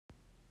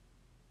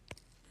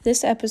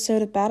This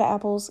episode of Bad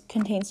Apples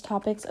contains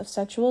topics of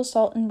sexual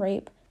assault and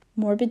rape,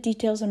 morbid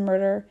details of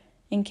murder,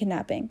 and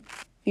kidnapping.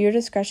 Viewer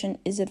discretion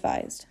is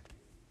advised.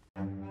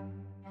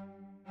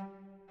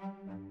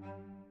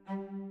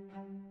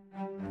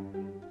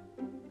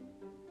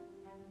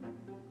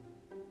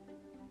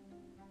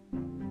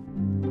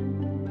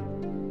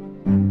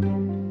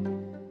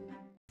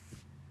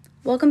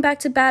 Welcome back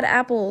to Bad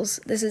Apples.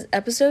 This is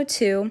episode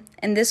 2,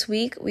 and this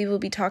week we will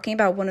be talking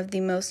about one of the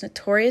most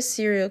notorious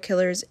serial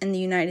killers in the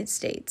United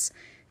States,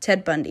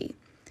 Ted Bundy.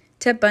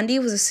 Ted Bundy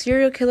was a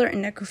serial killer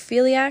and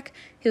necrophiliac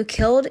who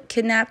killed,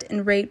 kidnapped,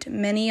 and raped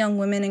many young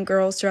women and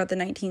girls throughout the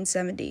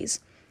 1970s.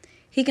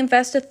 He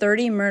confessed to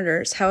 30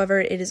 murders, however,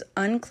 it is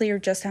unclear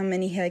just how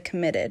many he had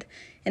committed,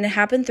 and it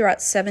happened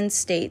throughout 7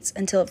 states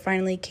until it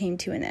finally came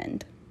to an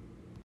end.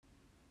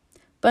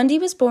 Bundy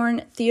was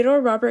born Theodore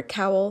Robert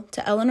Cowell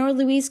to Eleanor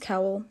Louise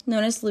Cowell,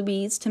 known as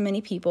Louise to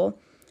many people,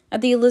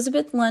 at the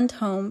Elizabeth Lund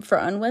Home for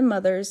Unwed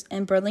Mothers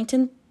in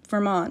Burlington,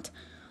 Vermont,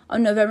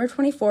 on November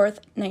 24,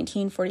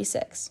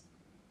 1946.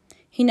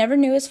 He never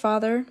knew his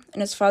father,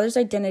 and his father's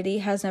identity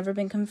has never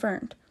been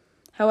confirmed.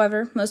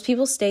 However, most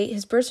people state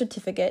his birth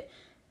certificate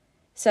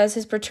says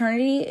his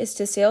paternity is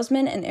to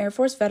salesman and Air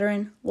Force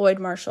veteran Lloyd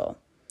Marshall.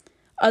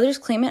 Others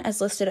claim it as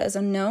listed as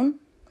unknown.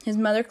 His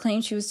mother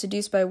claimed she was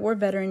seduced by a war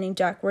veteran named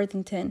Jack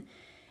Worthington,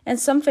 and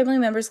some family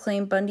members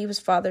claim Bundy was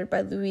fathered by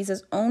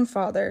Louise's own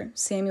father,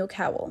 Samuel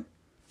Cowell.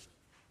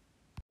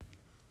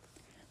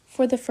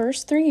 For the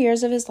first 3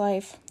 years of his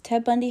life,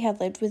 Ted Bundy had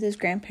lived with his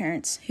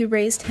grandparents, who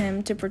raised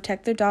him to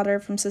protect their daughter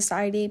from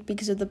society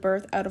because of the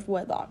birth out of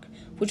wedlock,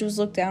 which was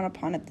looked down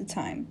upon at the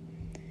time.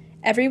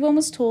 Everyone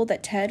was told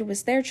that Ted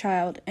was their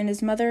child and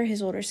his mother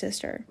his older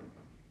sister.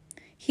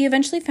 He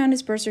eventually found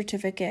his birth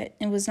certificate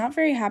and was not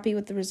very happy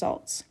with the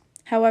results.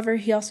 However,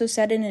 he also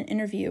said in an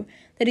interview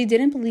that he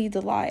didn't believe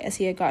the lie as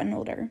he had gotten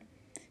older.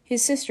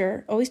 His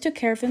sister always took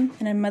care of him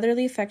and had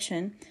motherly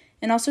affection,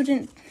 and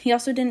he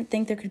also didn't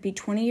think there could be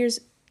 20 years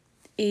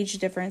age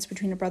difference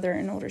between a brother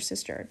and older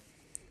sister.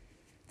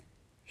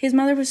 His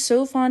mother was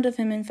so fond of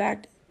him, in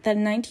fact, that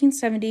in the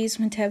 1970s,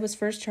 when Ted was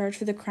first charged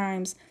for the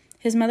crimes,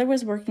 his mother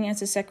was working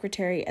as a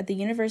secretary at the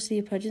University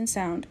of Puget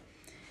Sound,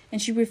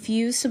 and she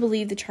refused to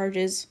believe the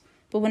charges,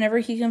 but whenever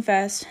he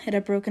confessed, it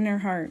had broken her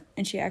heart,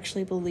 and she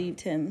actually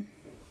believed him.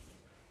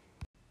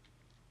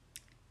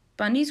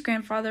 Bundy's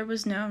grandfather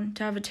was known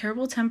to have a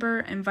terrible temper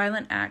and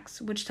violent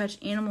acts which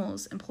touched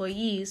animals,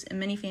 employees, and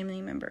many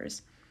family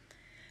members.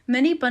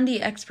 Many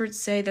Bundy experts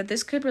say that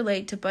this could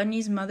relate to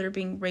Bundy's mother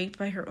being raped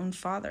by her own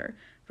father,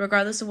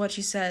 regardless of what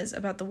she says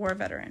about the war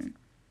veteran.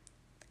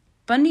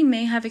 Bundy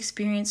may have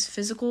experienced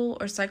physical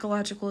or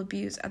psychological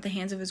abuse at the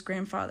hands of his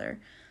grandfather,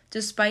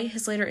 despite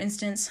his later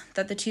instance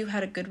that the two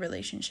had a good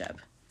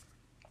relationship.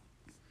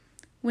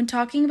 When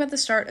talking about the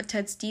start of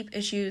Ted's deep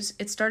issues,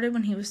 it started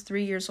when he was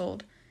 3 years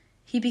old.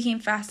 He became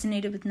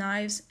fascinated with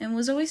knives and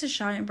was always a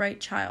shy and bright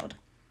child.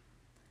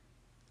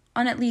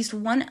 On at least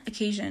one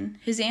occasion,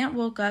 his aunt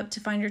woke up to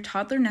find her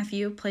toddler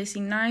nephew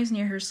placing knives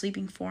near her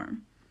sleeping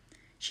form.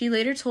 She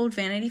later told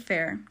Vanity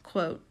Fair,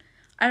 quote,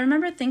 "I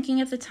remember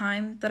thinking at the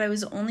time that I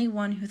was the only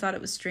one who thought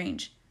it was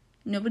strange.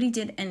 Nobody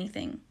did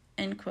anything,"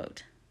 end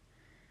quote.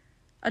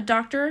 A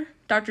doctor,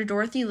 Dr.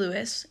 Dorothy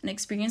Lewis, an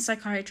experienced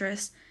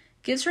psychiatrist,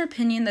 gives her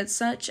opinion that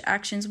such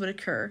actions would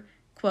occur,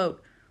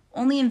 quote,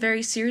 "only in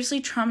very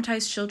seriously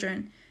traumatized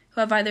children who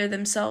have either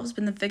themselves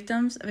been the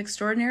victims of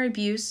extraordinary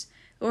abuse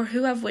or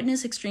who have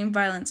witnessed extreme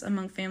violence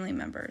among family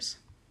members,"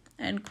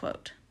 end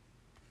quote.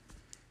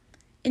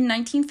 In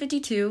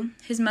 1952,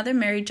 his mother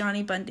married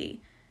Johnny Bundy.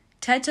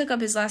 Ted took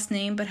up his last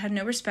name but had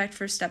no respect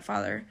for his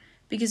stepfather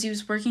because he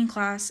was working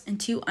class and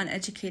too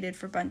uneducated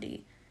for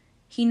Bundy.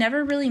 He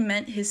never really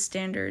met his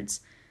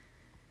standards,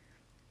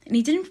 and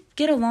he didn't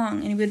get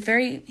along, and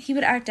he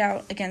would act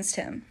out against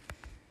him.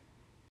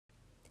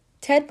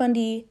 Ted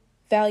Bundy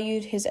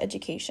valued his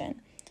education.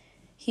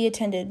 He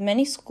attended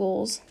many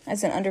schools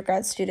as an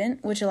undergrad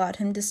student, which allowed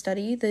him to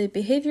study the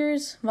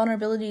behaviors,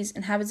 vulnerabilities,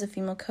 and habits of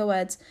female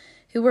co-eds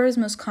who were his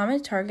most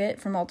common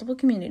target for multiple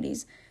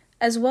communities,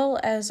 as well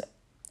as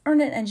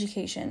earn an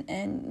education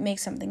and make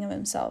something of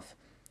himself.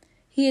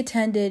 He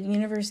attended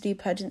University of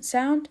Puget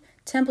Sound,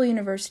 Temple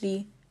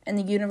University, and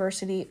the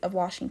University of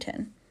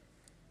Washington.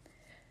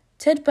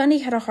 Ted Bundy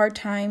had a hard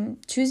time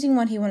choosing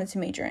what he wanted to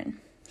major in.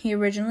 He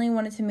originally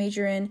wanted to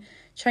major in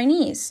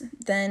Chinese,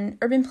 then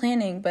urban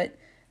planning, but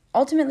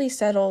ultimately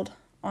settled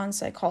on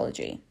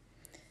psychology.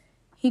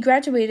 He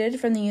graduated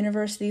from the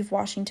University of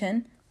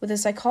Washington with a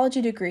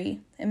psychology degree,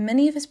 and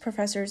many of his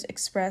professors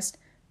expressed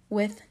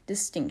with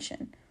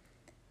distinction.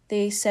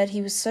 They said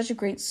he was such a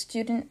great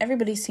student,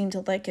 everybody seemed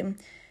to like him,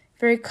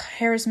 very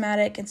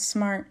charismatic and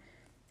smart,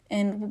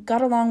 and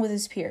got along with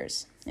his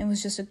peers, and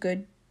was just a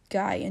good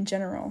guy in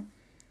general.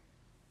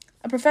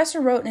 A professor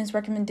wrote in his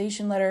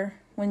recommendation letter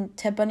when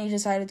Ted Bundy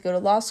decided to go to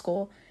law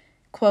school,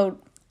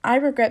 quote, "I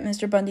regret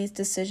Mr. Bundy's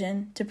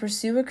decision to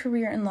pursue a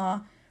career in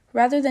law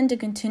rather than to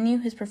continue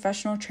his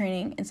professional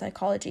training in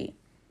psychology.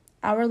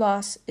 Our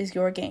loss is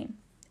your gain,"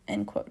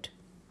 end quote.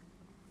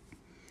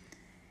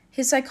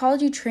 His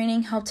psychology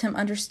training helped him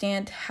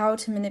understand how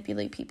to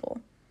manipulate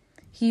people.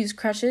 He used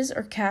crutches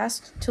or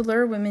casts to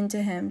lure women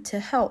to him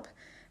to help,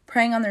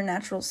 preying on their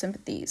natural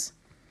sympathies.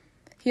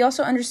 He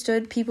also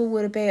understood people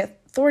would obey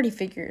authority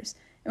figures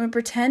and would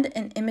pretend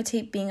and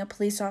imitate being a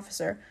police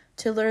officer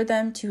to lure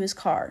them to his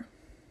car.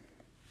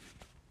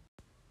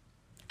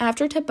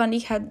 After Ted Bundy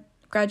had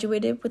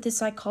graduated with his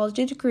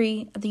psychology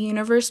degree at the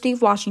University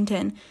of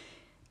Washington,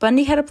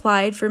 Bundy had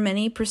applied for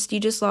many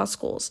prestigious law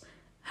schools.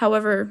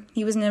 However,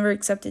 he was never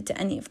accepted to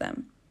any of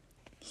them.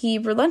 He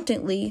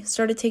reluctantly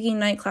started taking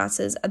night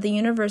classes at the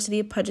University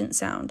of Puget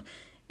Sound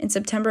in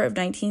September of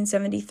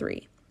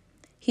 1973.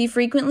 He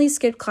frequently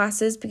skipped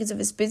classes because of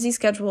his busy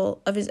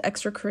schedule of his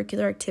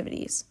extracurricular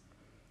activities.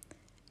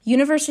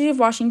 University of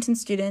Washington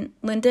student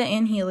Linda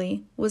Ann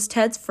Healy was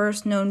Ted's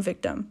first known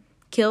victim,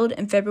 killed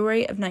in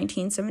February of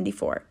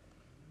 1974.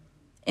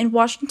 In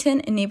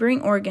Washington and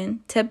neighboring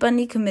Oregon, Ted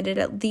Bundy committed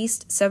at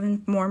least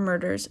 7 more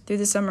murders through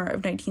the summer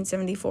of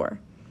 1974.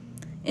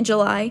 In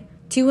July,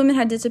 2 women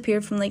had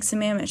disappeared from Lake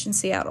Sammamish in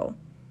Seattle.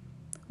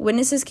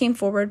 Witnesses came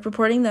forward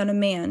reporting that a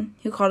man,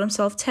 who called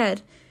himself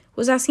Ted,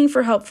 was asking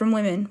for help from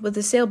women with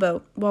a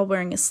sailboat while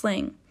wearing a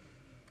sling.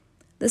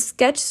 The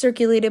sketch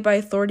circulated by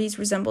authorities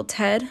resembled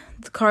Ted.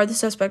 The car the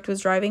suspect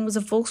was driving was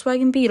a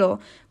Volkswagen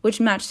Beetle, which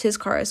matched his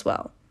car as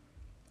well.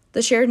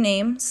 The shared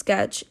name,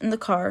 sketch, and the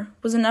car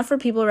was enough for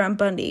people around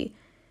Bundy,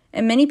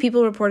 and many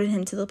people reported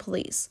him to the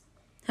police.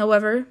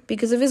 However,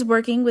 because of his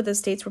working with the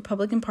state's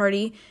Republican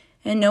Party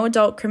and no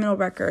adult criminal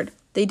record,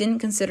 they didn't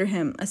consider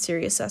him a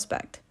serious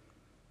suspect.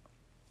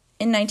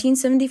 In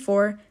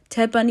 1974,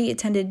 Ted Bundy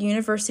attended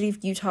University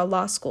of Utah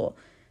Law School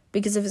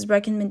because of his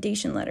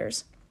recommendation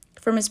letters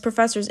from his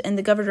professors and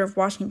the governor of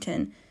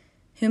Washington,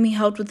 whom he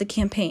helped with the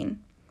campaign.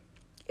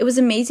 It was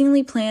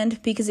amazingly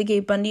planned because it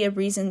gave Bundy a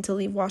reason to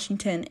leave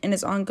Washington in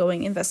his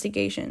ongoing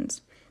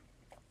investigations.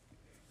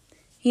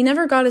 He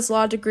never got his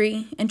law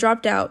degree and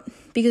dropped out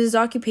because his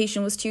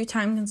occupation was too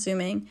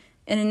time-consuming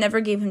and it never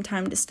gave him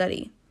time to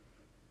study.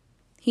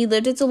 He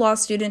lived as a law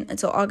student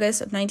until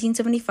August of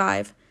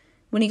 1975,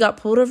 when he got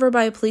pulled over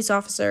by a police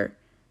officer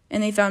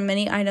and they found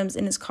many items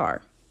in his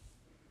car.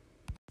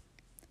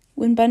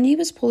 When Bundy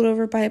was pulled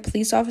over by a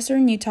police officer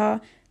in Utah,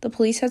 the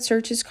police had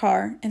searched his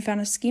car and found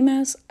a ski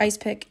mask, ice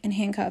pick, and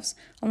handcuffs,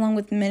 along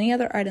with many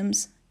other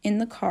items in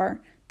the car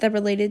that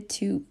related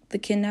to the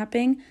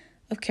kidnapping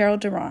of Carol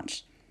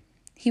DaRonch.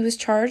 He was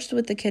charged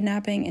with the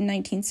kidnapping in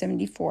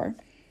 1974.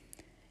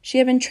 She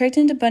had been tricked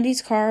into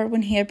Bundy's car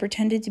when he had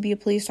pretended to be a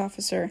police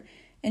officer,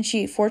 and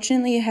she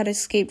fortunately had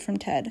escaped from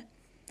Ted.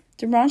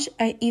 DaRonch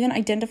even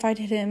identified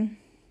him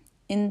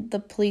in the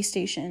police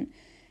station,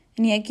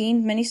 and he had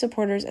gained many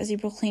supporters as he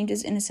proclaimed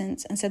his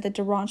innocence and said that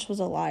DaRonch was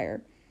a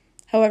liar.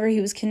 However,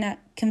 he was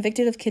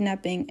convicted of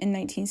kidnapping in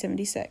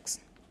 1976.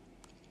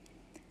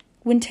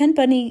 When Ted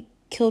Bundy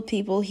killed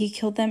people, he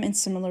killed them in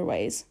similar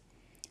ways.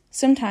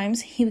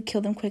 Sometimes he would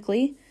kill them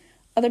quickly,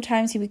 other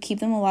times he would keep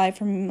them alive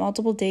for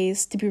multiple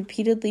days to be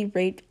repeatedly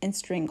raped and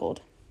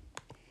strangled.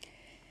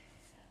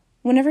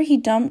 Whenever he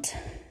dumped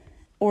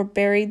or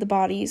buried the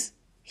bodies,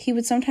 he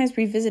would sometimes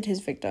revisit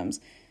his victims,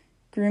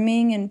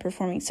 grooming and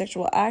performing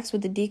sexual acts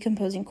with the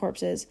decomposing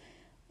corpses,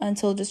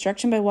 until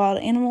destruction by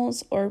wild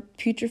animals or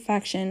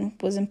putrefaction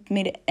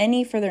made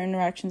any further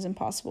interactions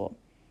impossible.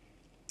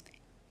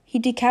 He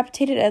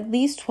decapitated at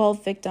least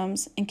 12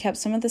 victims and kept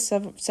some of the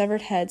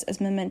severed heads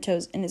as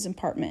mementos in his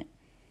apartment.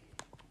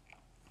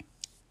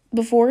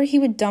 Before he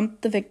would dump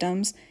the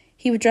victims,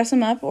 he would dress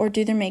them up or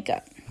do their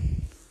makeup.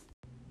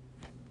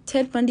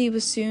 Ted Bundy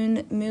was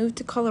soon moved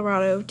to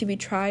Colorado to be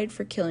tried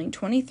for killing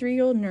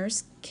 23-year-old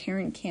nurse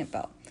Karen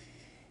Campbell.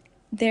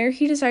 There,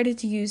 he decided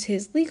to use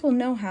his legal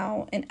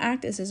know-how and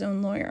act as his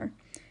own lawyer.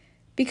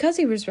 Because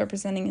he was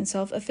representing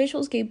himself,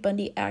 officials gave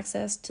Bundy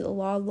access to the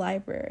law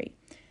library.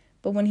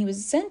 But when he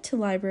was sent to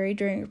the library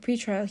during a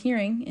pretrial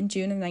hearing in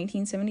June of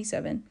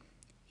 1977,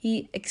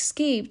 he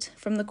escaped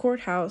from the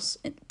courthouse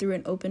through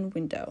an open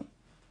window.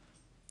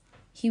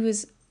 He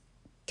was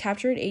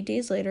captured 8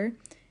 days later.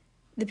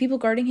 The people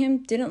guarding him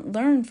didn't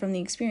learn from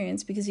the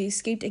experience because he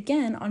escaped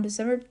again on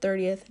December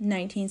 30th,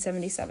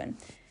 1977.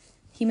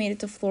 He made it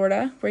to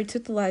Florida, where he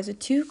took the lives of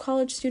 2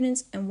 college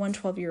students and 1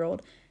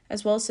 12-year-old,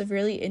 as well as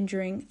severely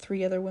injuring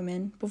 3 other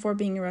women before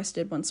being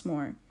arrested once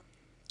more.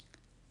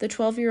 The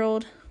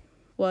 12-year-old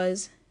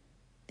was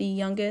the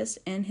youngest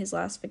and his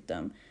last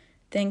victim,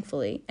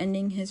 thankfully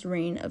ending his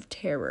reign of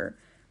terror.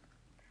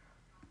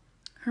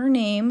 Her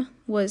name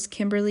was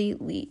Kimberly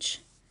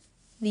Leach,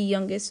 the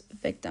youngest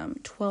victim,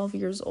 12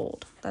 years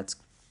old. That's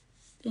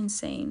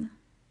insane.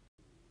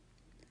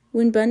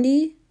 When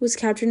Bundy was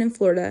captured in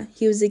Florida,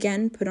 he was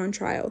again put on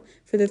trial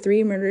for the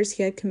 3 murders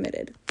he had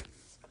committed.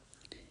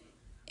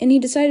 And he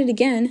decided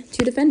again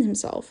to defend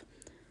himself.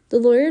 The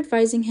lawyer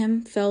advising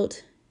him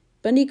felt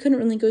Bundy couldn't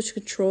relinquish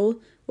control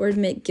or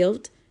admit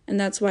guilt, and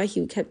that's why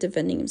he kept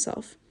defending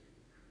himself.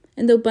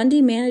 And though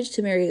Bundy managed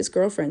to marry his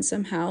girlfriend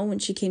somehow when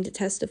she came to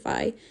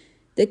testify,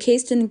 the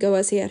case didn't go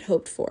as he had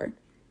hoped for.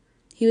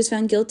 He was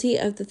found guilty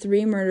of the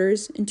 3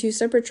 murders in 2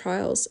 separate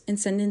trials and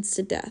sentenced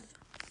to death.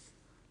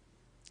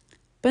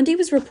 Bundy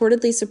was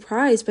reportedly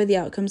surprised by the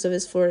outcomes of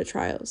his Florida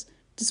trials.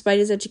 Despite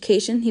his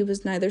education, he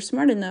was neither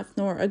smart enough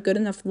nor a good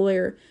enough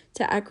lawyer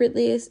to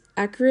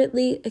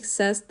accurately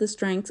assess the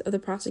strength of the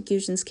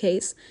prosecution's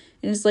case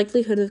and his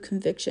likelihood of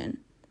conviction.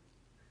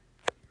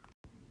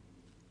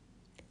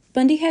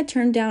 Bundy had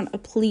turned down a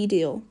plea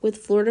deal with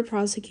Florida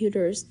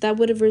prosecutors that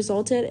would have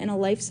resulted in a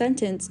life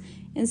sentence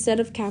instead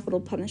of capital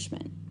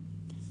punishment.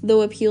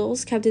 Though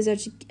appeals kept his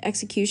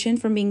execution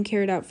from being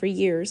carried out for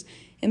years,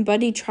 and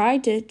Bundy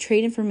tried to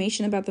trade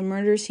information about the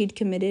murders he'd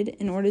committed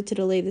in order to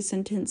delay the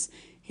sentence,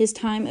 his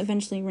time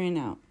eventually ran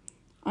out.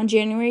 On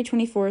January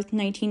 24,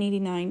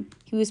 1989,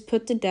 he was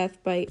put to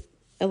death by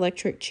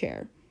electric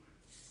chair.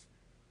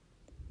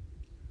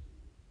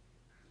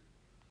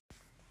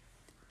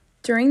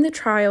 During the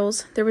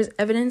trials, there was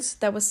evidence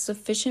that was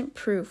sufficient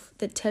proof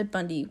that Ted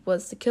Bundy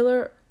was the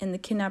killer and the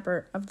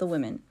kidnapper of the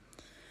women.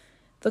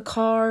 The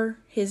car,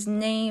 his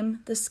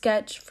name, the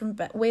sketch from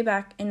way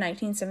back in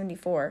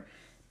 1974,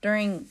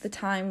 during the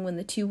time when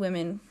the two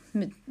women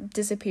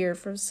disappeared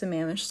from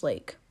Sammamish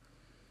Lake.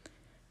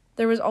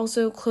 There was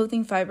also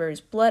clothing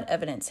fibers, blood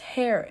evidence,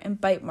 hair, and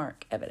bite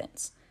mark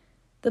evidence.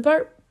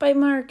 The bite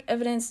mark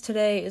evidence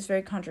today is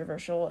very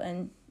controversial,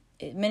 and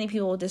many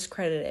people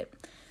discredit it.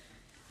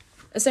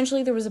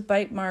 Essentially, there was a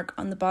bite mark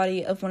on the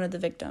body of one of the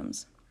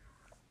victims,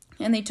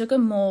 and they took a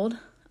mold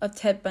of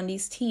Ted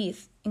Bundy's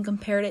teeth and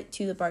compared it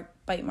to the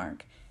bite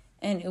mark,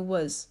 and it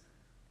was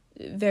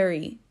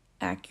very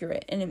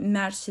accurate, and it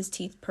matched his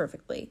teeth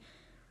perfectly.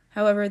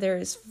 However,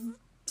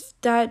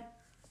 that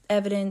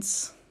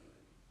evidence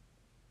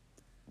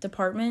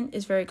department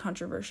is very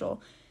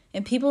controversial,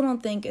 and people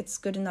don't think it's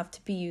good enough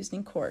to be used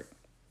in court.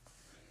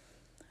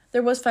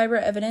 There was fiber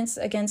evidence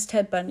against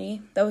Ted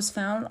Bundy that was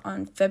found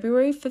on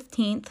February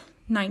 15th,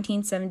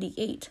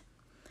 1978.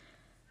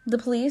 The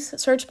police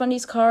searched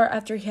Bundy's car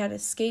after he had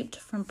escaped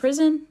from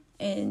prison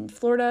in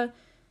Florida.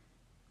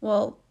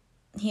 Well,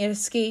 he had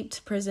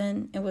escaped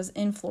prison and was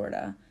in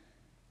Florida.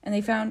 And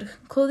they found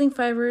clothing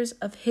fibers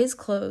of his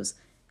clothes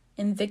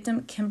in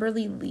victim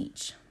Kimberly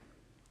Leach.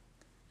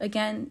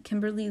 Again,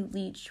 Kimberly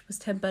Leach was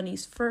Ted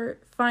Bundy's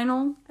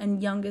final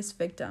and youngest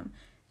victim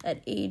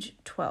at age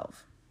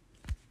 12.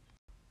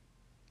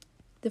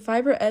 The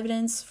fiber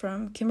evidence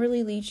from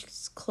Kimberly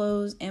Leach's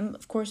clothes, and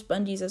of course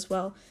Bundy's as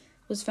well,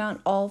 was found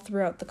all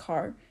throughout the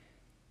car.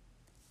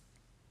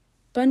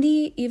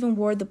 Bundy even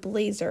wore the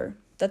blazer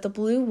that the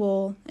blue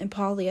wool and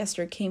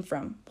polyester came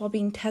from while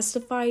being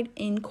testified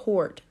in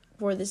court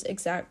for this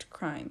exact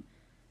crime.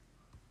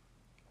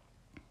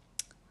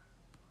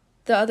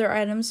 The other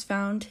items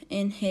found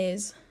in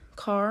his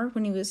car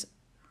when he was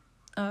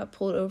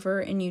pulled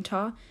over in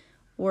Utah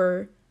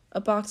were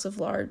a box of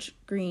large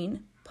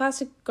green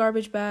plastic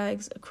garbage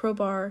bags, a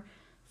crowbar,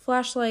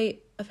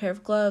 flashlight, a pair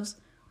of gloves,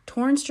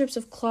 torn strips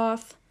of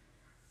cloth,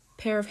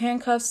 pair of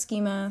handcuffs, ski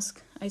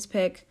mask, ice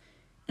pick,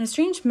 and a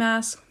strange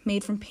mask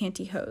made from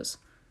pantyhose,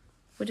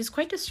 which is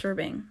quite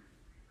disturbing.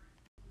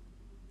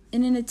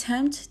 In an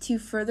attempt to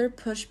further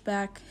push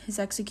back his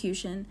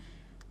execution,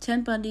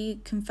 Ted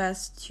Bundy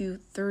confessed to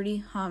 30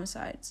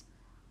 homicides,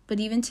 but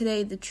even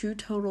today the true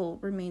total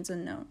remains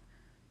unknown.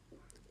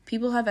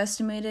 People have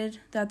estimated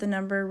that the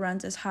number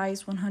runs as high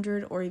as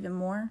 100 or even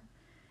more,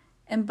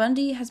 and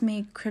Bundy has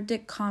made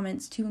cryptic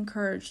comments to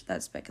encourage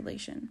that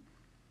speculation.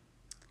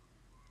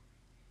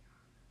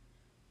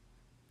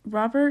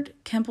 Robert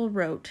Kemple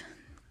wrote,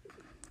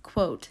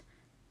 quote,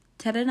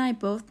 "Ted and I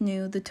both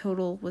knew the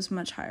total was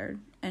much higher,"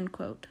 end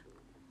quote.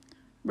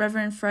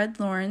 Reverend Fred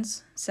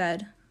Lawrence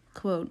said,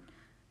 quote,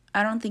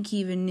 "I don't think he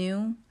even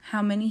knew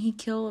how many he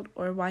killed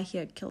or why he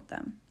had killed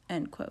them,"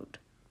 end quote.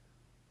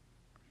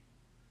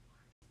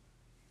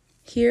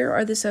 Here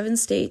are the 7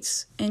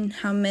 states and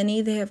how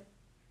many they have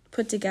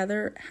put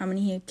together, how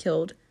many he had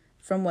killed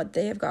from what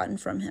they have gotten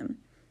from him.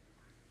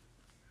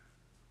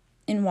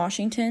 In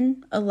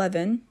Washington,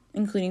 11,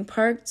 including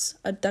Parks,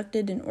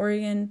 abducted in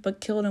Oregon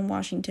but killed in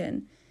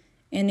Washington,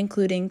 and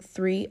including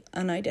 3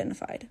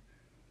 unidentified.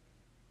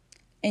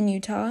 In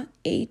Utah,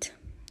 8,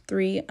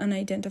 3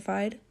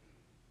 unidentified.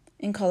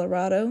 In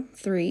Colorado,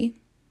 3.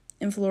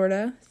 In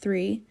Florida,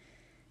 3.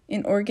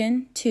 In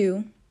Oregon,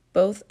 2,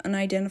 both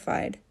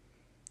unidentified.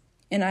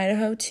 In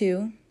Idaho,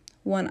 2,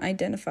 1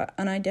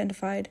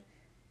 unidentified.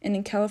 And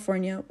in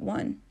California,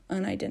 1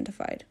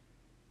 unidentified.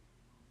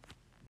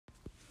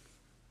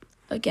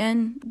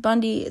 Again,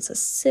 Bundy is a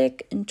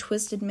sick and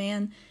twisted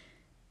man,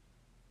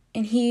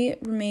 and he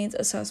remains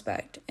a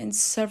suspect in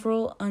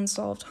several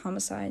unsolved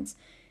homicides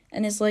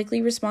and is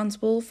likely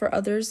responsible for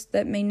others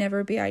that may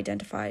never be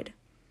identified.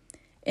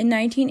 In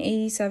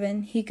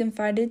 1987, he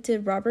confided to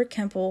Robert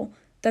Kemple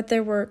that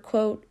there were,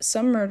 quote,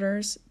 "some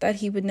murders that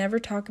he would never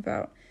talk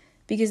about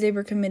because they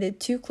were committed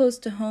too close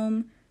to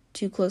home,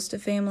 too close to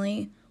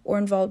family, or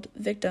involved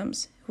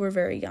victims who were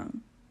very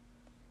young."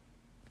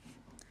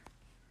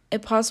 A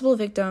possible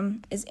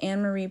victim is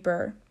Anne Marie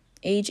Burr,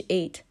 age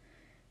 8.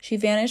 She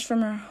vanished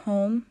from her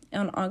home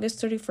on August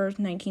 31st,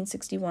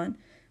 1961,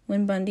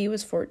 when Bundy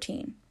was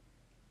 14.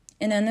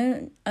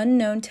 An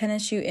unknown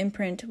tennis shoe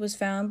imprint was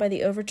found by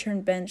the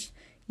overturned bench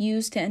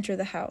used to enter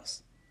the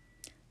house.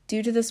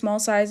 Due to the small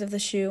size of the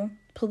shoe,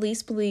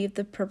 police believe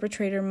the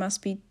perpetrator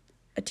must be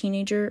a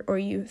teenager or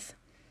youth.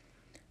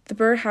 The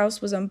Burr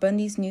house was on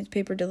Bundy's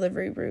newspaper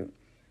delivery route.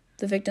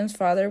 The victim's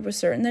father was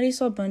certain that he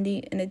saw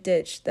Bundy in a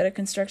ditch at a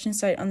construction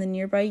site on the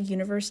nearby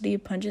University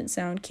of Puget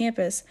Sound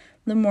campus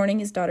the morning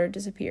his daughter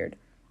disappeared.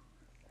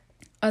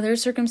 Other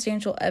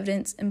circumstantial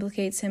evidence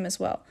implicates him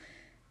as well,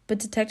 but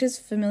detectives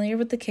familiar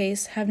with the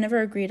case have never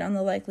agreed on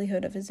the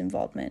likelihood of his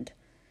involvement.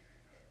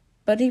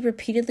 Bundy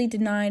repeatedly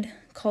denied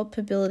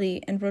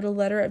culpability and wrote a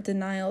letter of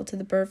denial to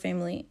the Burr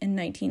family in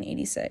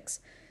 1986,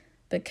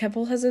 but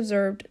Keppel has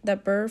observed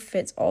that Burr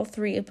fits all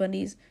three of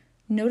Bundy's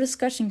no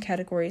discussion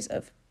categories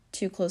of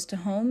too close to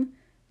home,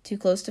 too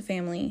close to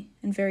family,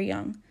 and very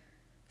young.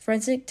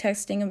 Forensic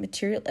testing of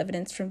material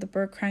evidence from the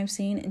Burr crime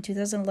scene in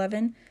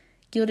 2011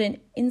 yielded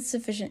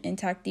insufficient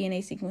intact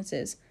DNA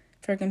sequences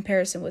for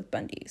comparison with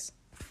Bundy's.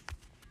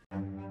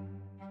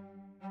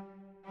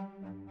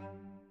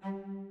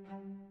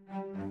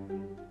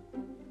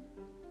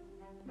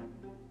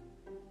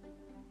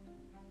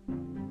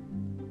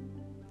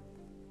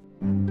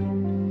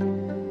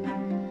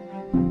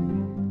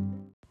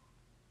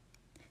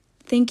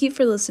 Thank you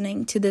for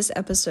listening to this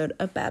episode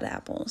of Bad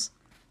Apples.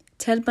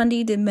 Ted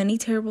Bundy did many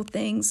terrible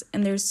things,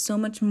 and there's so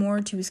much more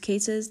to his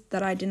cases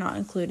that I did not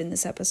include in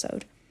this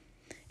episode.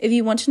 If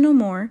you want to know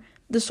more,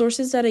 the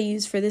sources that I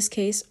used for this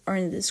case are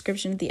in the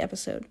description of the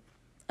episode.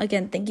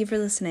 Again, thank you for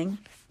listening.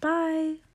 Bye!